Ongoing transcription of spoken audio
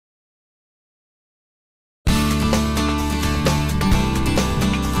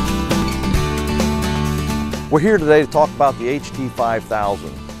We're here today to talk about the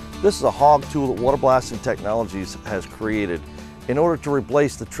HT5000. This is a hog tool that Waterblasting Technologies has created in order to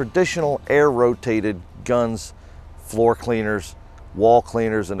replace the traditional air-rotated guns, floor cleaners, wall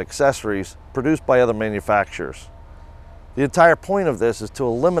cleaners, and accessories produced by other manufacturers. The entire point of this is to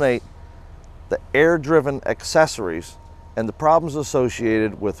eliminate the air-driven accessories and the problems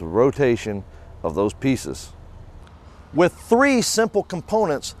associated with the rotation of those pieces. With three simple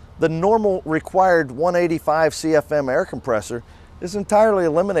components, the normal required 185 CFM air compressor is entirely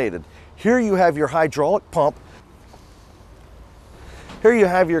eliminated. Here you have your hydraulic pump. Here you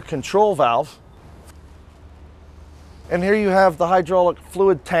have your control valve. And here you have the hydraulic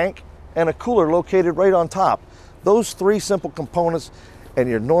fluid tank and a cooler located right on top. Those three simple components and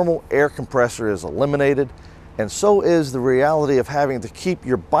your normal air compressor is eliminated, and so is the reality of having to keep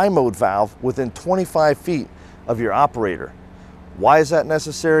your bimode valve within 25 feet of your operator. Why is that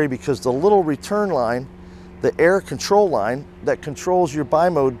necessary? Because the little return line, the air control line that controls your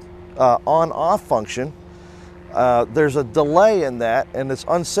bimode on-off function, there's a delay in that, and it's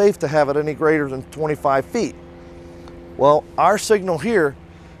unsafe to have it any greater than 25 feet. Well, our signal here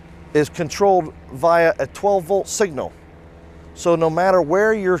is controlled via a 12-volt signal. So no matter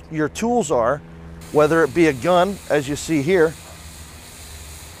where your tools are, whether it be a gun, as you see here,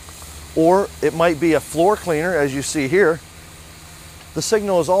 or it might be a floor cleaner, as you see here, the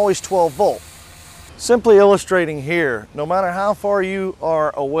signal is always 12 volt. Simply illustrating here, no matter how far you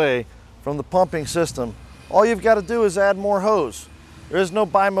are away from the pumping system, all you've got to do is add more hose. There is no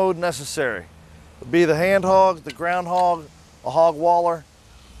bimode necessary. It'll be the hand hog, the ground hog, a hog waller,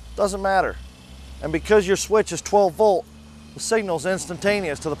 doesn't matter. And because your switch is 12 volt, the signal is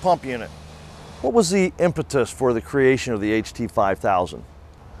instantaneous to the pump unit. What was the impetus for the creation of the HT5000?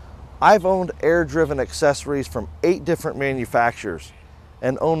 I've owned air-driven accessories from 8 different manufacturers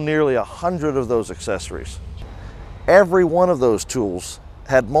and own nearly 100 of those accessories. Every one of those tools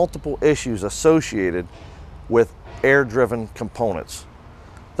had multiple issues associated with air-driven components.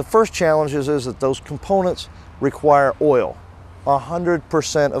 The first challenge is that those components require oil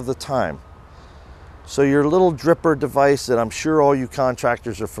 100% of the time. So your little dripper device that I'm sure all you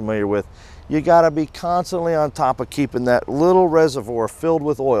contractors are familiar with, you gotta be constantly on top of keeping that little reservoir filled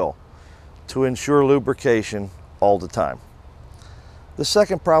with oil to ensure lubrication all the time. The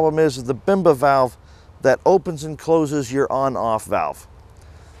second problem is the bimba valve that opens and closes your on-off valve.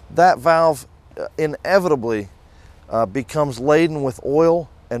 That valve inevitably becomes laden with oil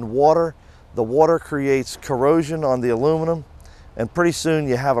and water. The water creates corrosion on the aluminum, and pretty soon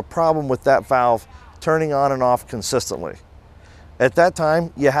you have a problem with that valve turning on and off consistently. At that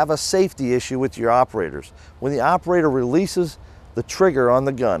time, you have a safety issue with your operators. When the operator releases the trigger on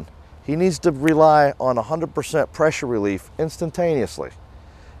the gun, he needs to rely on 100% pressure relief instantaneously.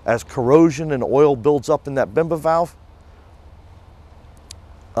 As corrosion and oil builds up in that bimba valve,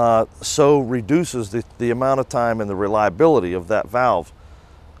 so reduces the amount of time and the reliability of that valve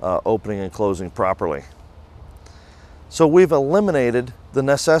opening and closing properly. So we've eliminated the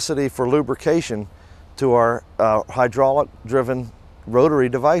necessity for lubrication to our hydraulic-driven rotary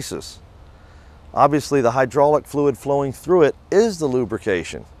devices. Obviously, the hydraulic fluid flowing through it is the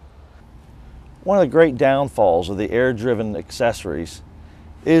lubrication. One of the great downfalls of the air-driven accessories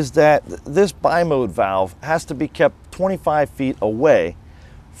is that this bimode valve has to be kept 25 feet away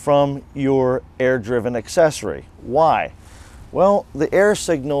from your air-driven accessory. Why? Well, the air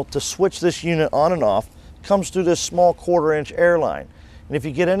signal to switch this unit on and off comes through this small 1/4-inch air line. And if you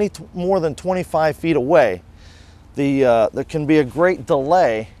get any more than 25 feet away, there can be a great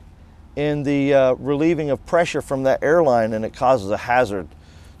delay in the relieving of pressure from that airline, and it causes a hazard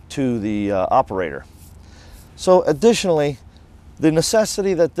to the operator. So additionally, the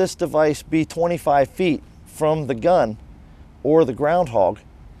necessity that this device be 25 feet from the gun or the ground hog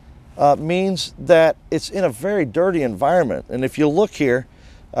means that it's in a very dirty environment. And if you look here,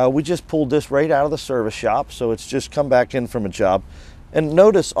 we just pulled this right out of the service shop, so it's just come back in from a job. And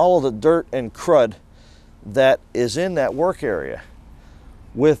notice all of the dirt and crud that is in that work area.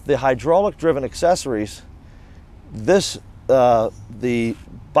 With the hydraulic driven accessories, the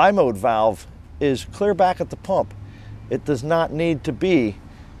bimode valve is clear back at the pump. It does not need to be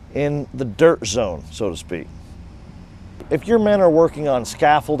in the dirt zone, so to speak. If your men are working on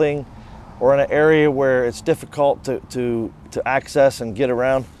scaffolding or in an area where it's difficult to access and get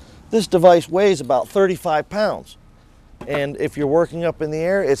around, this device weighs about 35 pounds. And if you're working up in the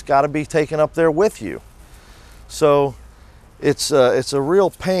air, it's got to be taken up there with you. So it's a real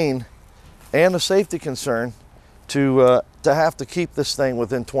pain and a safety concern to have to keep this thing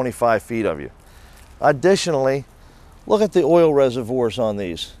within 25 feet of you. Additionally, look at the oil reservoirs on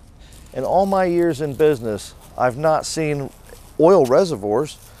these. In all my years in business, I've not seen oil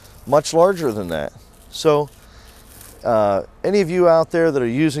reservoirs much larger than that. So any of you out there that are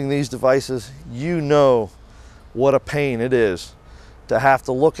using these devices, you know what a pain it is to have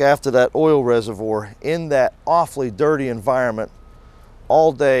to look after that oil reservoir in that awfully dirty environment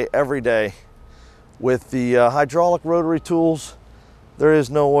all day, every day. With the hydraulic rotary tools, there is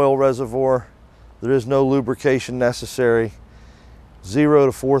no oil reservoir, there is no lubrication necessary, 0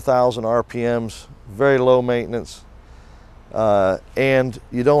 to 4,000 RPMs, very low maintenance, and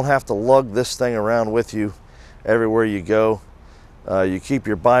you don't have to lug this thing around with you everywhere you go. You keep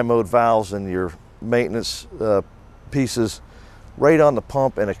your bimode valves and your maintenance pieces right on the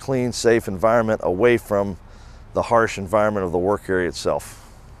pump in a clean, safe environment away from the harsh environment of the work area itself.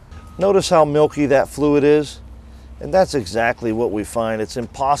 Notice how milky that fluid is, and that's exactly what we find. It's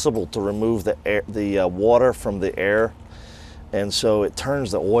impossible to remove the water from the air, and so it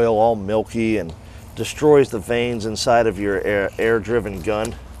turns the oil all milky and destroys the veins inside of your air-driven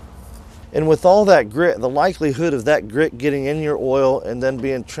gun. And with all that grit, the likelihood of that grit getting in your oil and then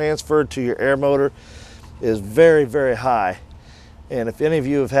being transferred to your air motor is very, very high. And if any of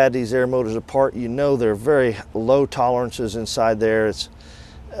you have had these air motors apart, you know they're very low tolerances inside there. It's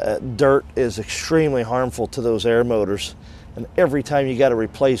dirt is extremely harmful to those air motors, and every time you got to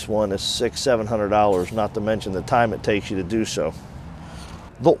replace one is $600–700, not to mention the time it takes you to do so.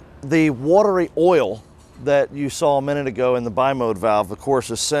 The watery oil that you saw a minute ago in the bimode valve, of course,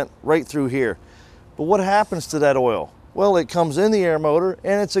 is sent right through here. But what happens to that oil? Well, it comes in the air motor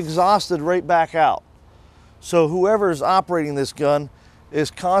and it's exhausted right back out. So whoever is operating this gun is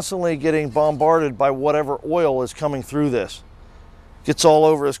constantly getting bombarded by whatever oil is coming through this. Gets all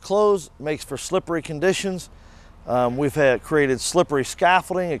over his clothes, makes for slippery conditions. We've created slippery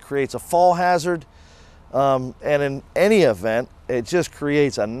scaffolding, it creates a fall hazard. And in any event, it just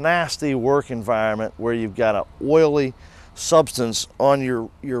creates a nasty work environment where you've got an oily substance on your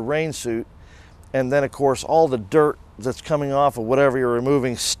rain suit. And then of course, all the dirt that's coming off of whatever you're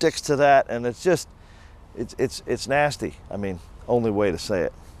removing sticks to that, and it's just, it's nasty. I mean, only way to say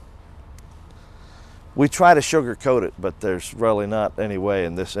it. We try to sugarcoat it, but there's really not any way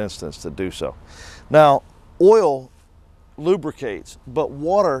in this instance to do so. Now, oil lubricates, but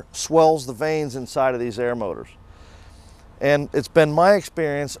water swells the veins inside of these air motors. And it's been my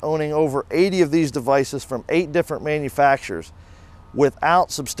experience owning over 80 of these devices from 8 different manufacturers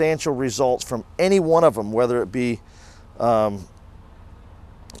without substantial results from any one of them, whether it be,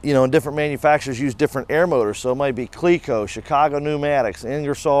 you know, different manufacturers use different air motors. So it might be Cleco, Chicago Pneumatics,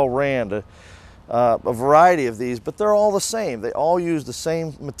 Ingersoll Rand, a variety of these, but they're all the same. They all use the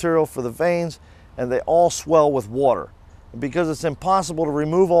same material for the veins, and they all swell with water. And because it's impossible to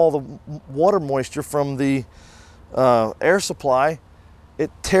remove all the water moisture from the air supply,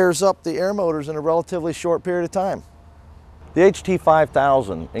 it tears up the air motors in a relatively short period of time. The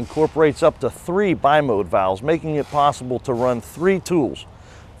HT5000 incorporates up to 3 bimode valves, making it possible to run 3 tools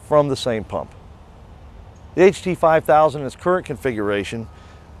from the same pump. The HT5000 in its current configuration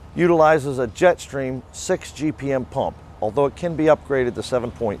utilizes a Jetstream 6 GPM pump, although it can be upgraded to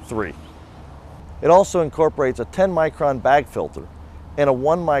 7.3. It also incorporates a 10 micron bag filter and a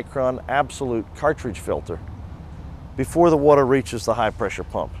 1 micron absolute cartridge filter before the water reaches the high pressure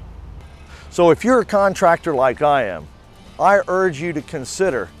pump. So if you're a contractor like I am, I urge you to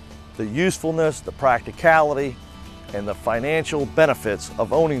consider the usefulness, the practicality, and the financial benefits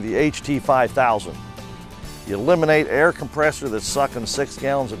of owning the HT5000. You eliminate air compressor that's sucking 6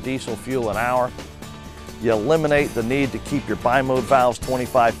 gallons of diesel fuel an hour. You eliminate the need to keep your bimode valves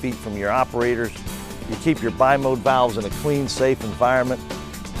 25 feet from your operators. You keep your bimode valves in a clean, safe environment.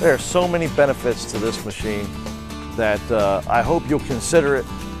 There are so many benefits to this machine that I hope you'll consider it.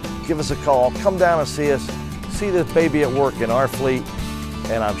 Give us a call, come down and see us, see this baby at work in our fleet,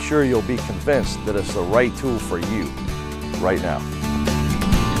 and I'm sure you'll be convinced that it's the right tool for you right now.